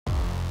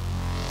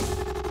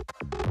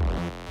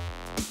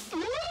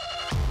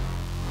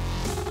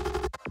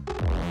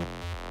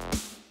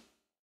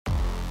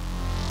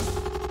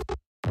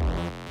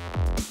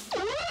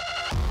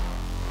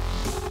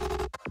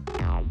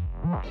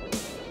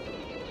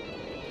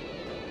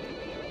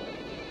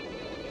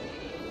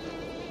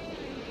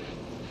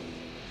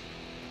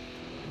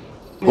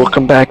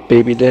Welcome back,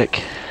 baby dick.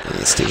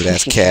 Hey, stupid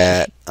ass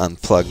cat.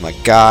 Unplug my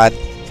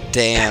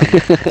goddamn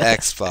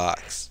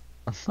Xbox.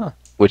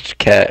 Which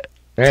cat?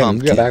 Damn, you got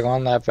Pumpkin. back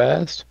on that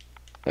fast?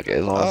 Okay,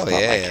 as long as Oh it's not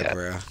my yeah, cat.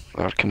 bro.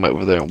 I'll come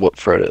over there and whoop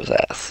Frodo's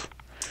ass.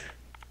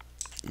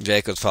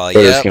 Jacob's probably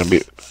Frodo's yep. gonna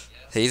be.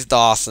 He's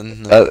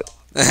Dawson.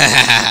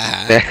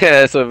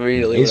 That's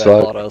immediately He's what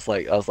I fucked. thought. I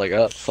was like,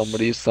 oh,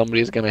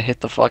 somebody's gonna hit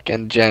the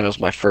fucking gen. Was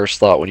my first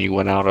thought when you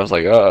went out. I was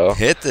like, oh.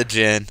 Hit the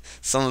gin.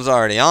 Someone's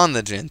already on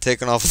the gin,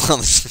 taking off on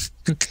the.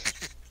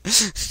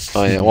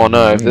 Oh yeah. Well,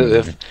 no.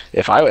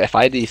 If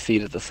I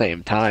DC'd at the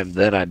same time,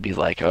 then I'd be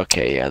like,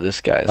 okay, yeah,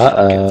 this guy's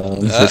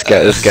fucking.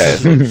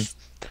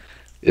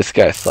 This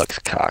guy sucks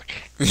cock.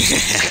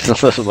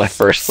 This was my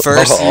first thought.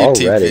 First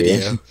YouTube already.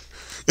 video.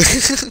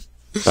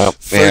 Oh,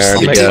 First yeah,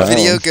 Oh my YouTube God.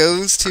 video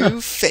goes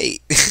to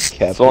Fate.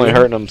 It's only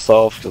hurting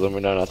himself because then we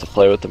don't have to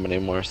play with them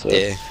anymore. So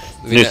Yeah.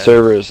 We new know.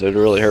 servers, it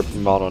really hurt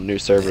him out on new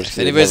servers. If 'cause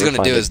you'd anybody's never gonna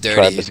find do a his tribe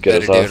dirty, as you good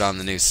better as do us. it on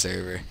the new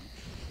server.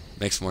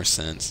 Makes more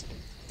sense.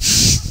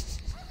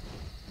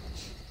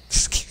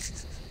 Just kidding.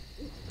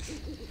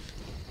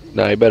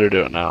 No, you better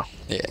do it now.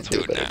 Yeah, That's do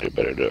what it you now.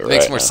 better do it It right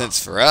makes more now.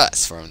 sense for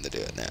us for him to do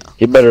it now.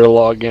 He better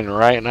log in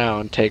right now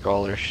and take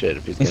all their shit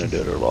if he's gonna do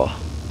it at all.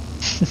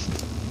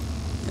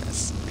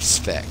 Yes,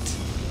 respect.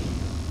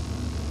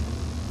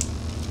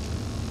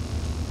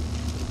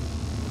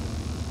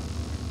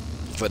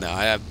 But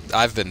no,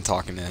 I've been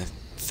talking to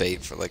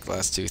Fate for like the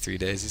last 2-3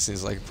 days. He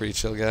seems like a pretty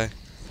chill guy.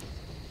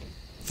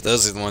 But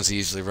those are the ones he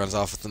usually runs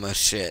off with the most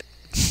shit.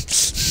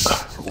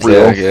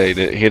 Yeah, he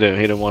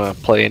didn't want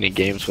to play any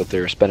games with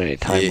or spend any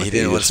time Yeah, with he you.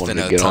 didn't He want just to wanted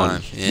spend to no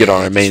time. get on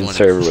Yeah, our main just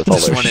server with all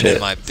just their wanted shit.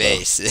 in my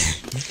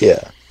base.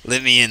 Yeah,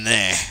 Let me in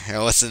there.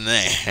 What's in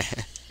there?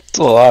 that's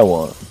all I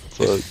want.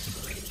 Fuck.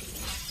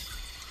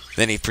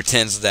 Then he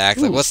pretends to act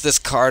like, what's this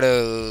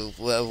Cardo?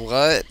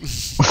 What?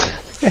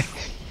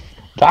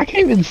 I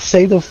can't even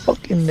say the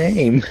fucking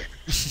name.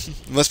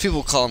 Most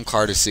people call him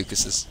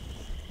Cardosucuses.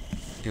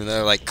 Even though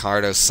they're like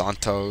Cardo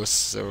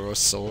Santos or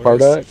Soros.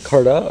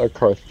 Carda or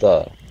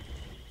Cartha?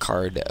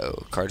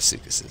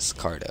 Cardosucuses.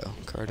 Cardo.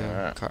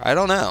 Alright. I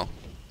don't know.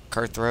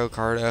 Carthro,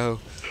 Cardo.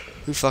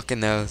 Who fucking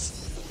knows?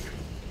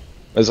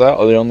 Is that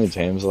the only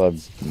teams that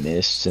I've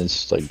missed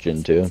since like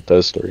Gen 2?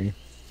 Those three.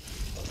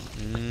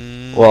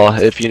 Mm,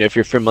 Well, if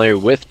you're familiar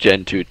with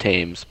Gen 2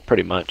 tames,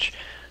 pretty much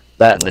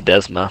that and the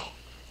Desma.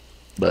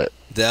 But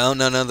no.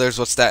 There's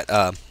what's that?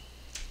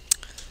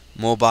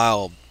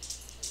 Mobile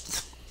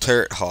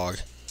turret hog.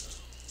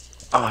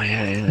 oh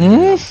yeah.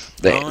 Hmm?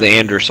 The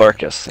Andrew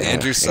Sarkis.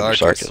 Andrew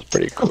Sarkis Sarkis. is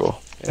pretty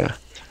cool. Yeah.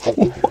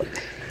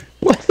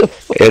 What the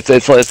fuck?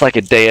 It's like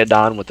a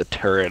Daedon with a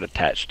turret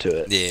attached to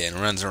it. Yeah, and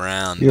runs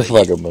around. You're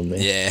but fucking with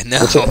me. Yeah, no.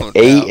 What's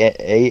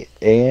it?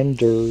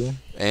 Andrew.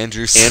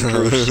 Andrew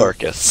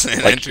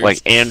Sarkis.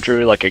 like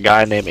Andrew, like a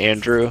guy named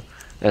Andrew,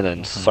 and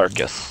then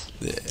Sarkis.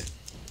 Yeah.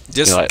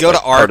 Just You know, like- go to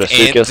like Arc,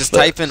 Cardosuchus, just but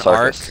type in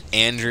Arc Sarkis.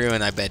 Andrew,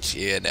 and I bet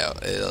you know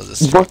it'll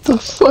just. What the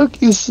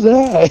fuck is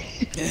that?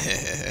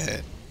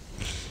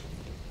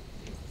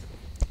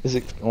 Is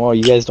it? Well,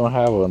 you guys don't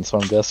have one, so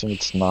I'm guessing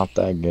it's not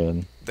that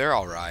good. They're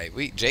all right.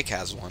 Jake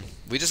has one.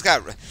 We just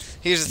got.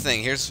 Here's the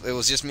thing. It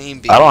was just me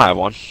and B. I don't have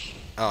one.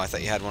 Oh, I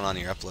thought you had one on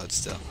your upload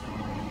still.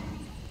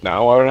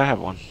 No, why would I have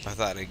one? I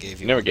thought I gave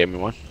you. You never one. gave me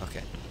one.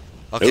 Okay.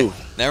 Okay. Ooh.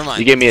 Never mind.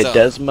 You gave me a So-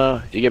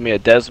 Desmo. You gave me a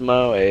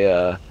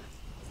Desmo,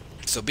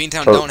 So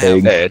Beantown Turret don't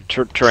have. pig. One. a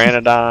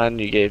Pteranodon.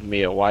 You gave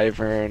me a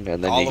Wyvern,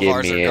 and then All you of gave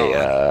ours me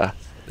are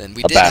Then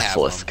we a did have them.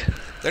 Basilisk.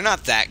 They're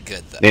not that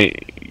good though.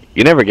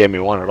 You never gave me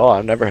one at all.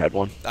 I've never had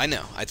one. I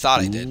know. I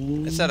thought I did.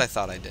 I said I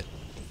thought I did.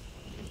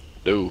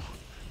 Ooh.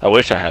 I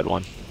wish I had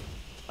one.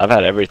 I've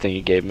had everything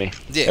you gave me.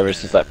 Yeah. Ever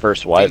since that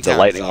first the Beantown's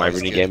lightning always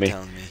wyvern you good gave at me.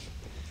 telling me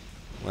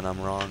when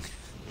I'm wrong.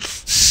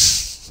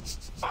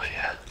 Oh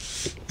yeah.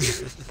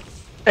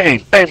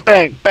 Bang, bang,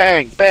 bang,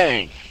 bang,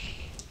 bang.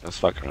 I was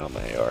fucking around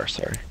my AR,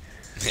 sorry.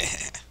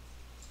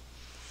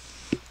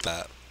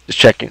 But Just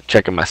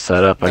checking my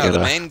setup. I No, the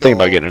gotta main think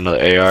about goal getting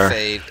another AR.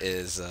 Fate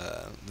is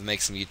to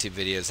make some YouTube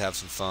videos, have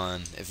some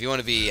fun. If you want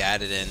to be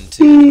added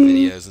into the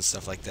videos and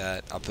stuff like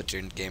that, I'll put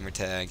your gamer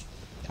tag.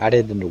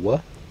 Added into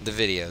what? The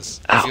videos.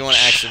 If you want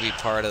to Ouch. actually be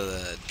part of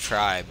the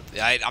tribe,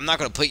 I'm not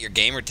going to put your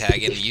gamer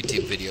tag in the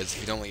YouTube videos if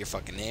you don't want your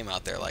fucking name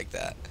out there like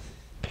that.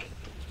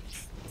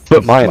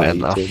 Put mine My in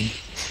though.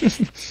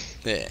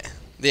 YouTube. Yeah.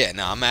 Yeah,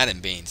 no, I'm adding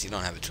Beans. You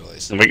don't have a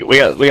choice. And we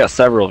got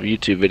several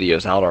YouTube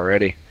videos out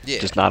already. Yeah.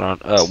 Just not on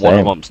one Same.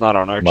 of them's not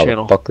on our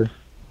channel. Motherfucker.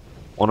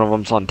 One of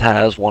them's on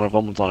Taz. One of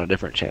them's on a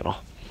different channel.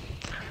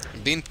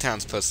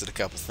 Beantown's posted a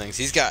couple things.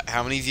 He's got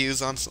how many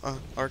views on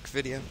Arc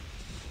video?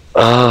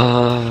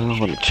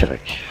 Let me check.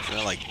 You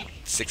know, like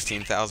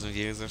 16,000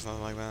 views or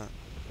something like that.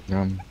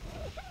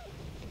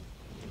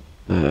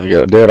 I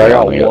gotta, Dude, I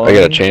got one. I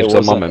gotta change It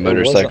them on my wasn't- it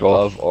wasn't motorcycle.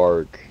 Of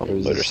Arc. On It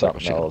was motorcycle just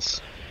something channel.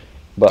 else.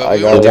 But But I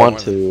we got were one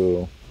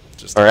doing- to.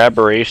 Just Our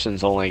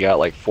aberrations only got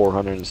like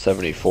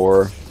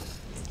 474,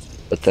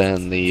 but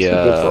then the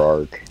good for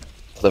Arc.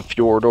 the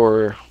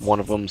Fjordor, one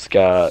of them's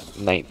got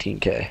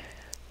 19K.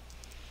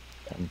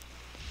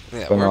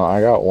 Yeah, But no,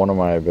 I got one of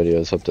my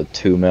videos up to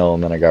 2 mil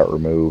and then I got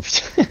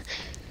removed.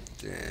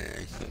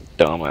 dang.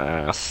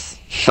 Dumbass.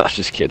 I'm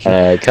just kidding.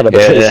 It kind of Yeah,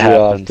 it pissed you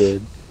off, happens.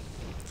 dude.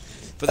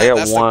 But I got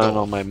that's one like the,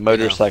 on my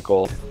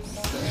motorcycle.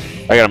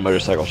 I got a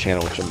motorcycle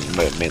channel which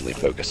I'm mainly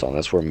focused on.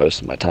 That's where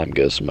most of my time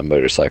goes to my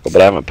motorcycle.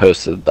 But I haven't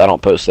posted. I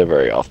don't post there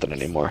very often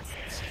anymore.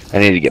 I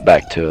need to get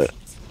back to it.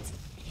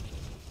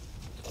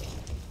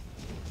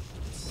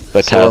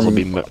 But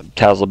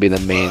Taz will be the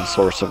main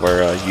source of our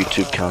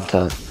YouTube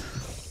content.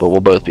 But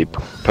we'll both be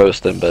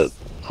posting. But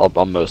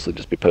I'll mostly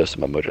just be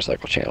posting my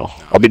motorcycle channel.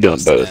 I'll be doing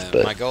both,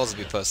 but my goal is to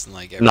be posting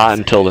like every not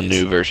 3 until the days.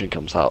 new version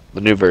comes out.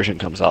 The new version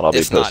comes out, I'll be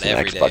If not posting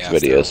every day Xbox after a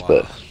videos.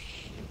 while. But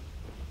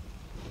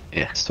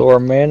yeah. So our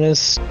man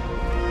is